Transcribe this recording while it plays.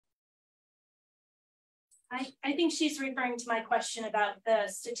I think she's referring to my question about the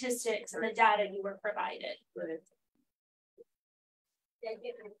statistics and the data you were provided.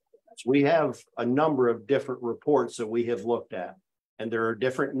 We have a number of different reports that we have looked at, and there are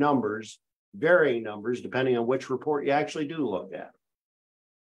different numbers, varying numbers, depending on which report you actually do look at.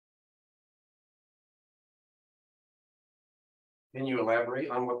 Can you elaborate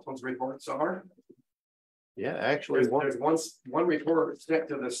on what those reports are? Yeah, actually, there's one report sent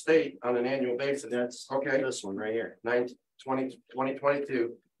to the state on an annual basis. That's okay. This one right here.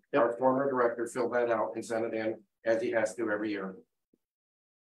 2022. Yep. Our former director filled that out and sent it in as he has to every year.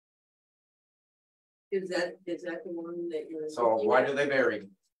 Is that the one that you're? So why do they vary?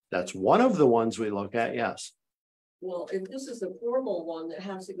 That's one of the ones we look at. Yes. Well, if this is a formal one that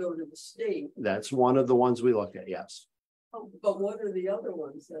has to go to the state. That's one of the ones we look at. Yes. Oh, but what are the other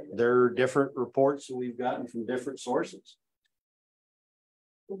ones? There are different reports that we've gotten from different sources.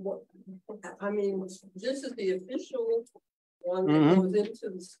 I mean, this is the official one that goes into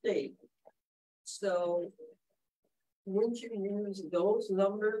the state. So wouldn't you use those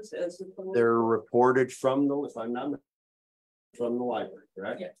numbers as opposed? They're reported from the, if I'm not, from the library,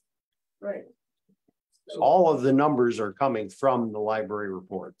 correct? Yeah. Right. So all of the numbers are coming from the library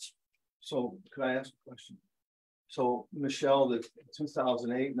reports. So could I ask a question? So Michelle, the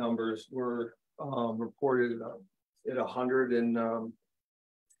 2008 numbers were reported at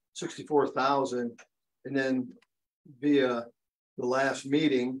 164,000, and then via the last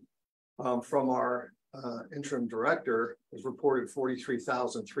meeting from our interim director was reported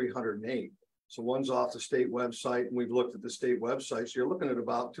 43,308. So one's off the state website, and we've looked at the state website. So you're looking at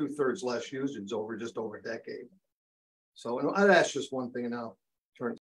about 2/3 less usage over just over a decade. So, and that's just one thing. Now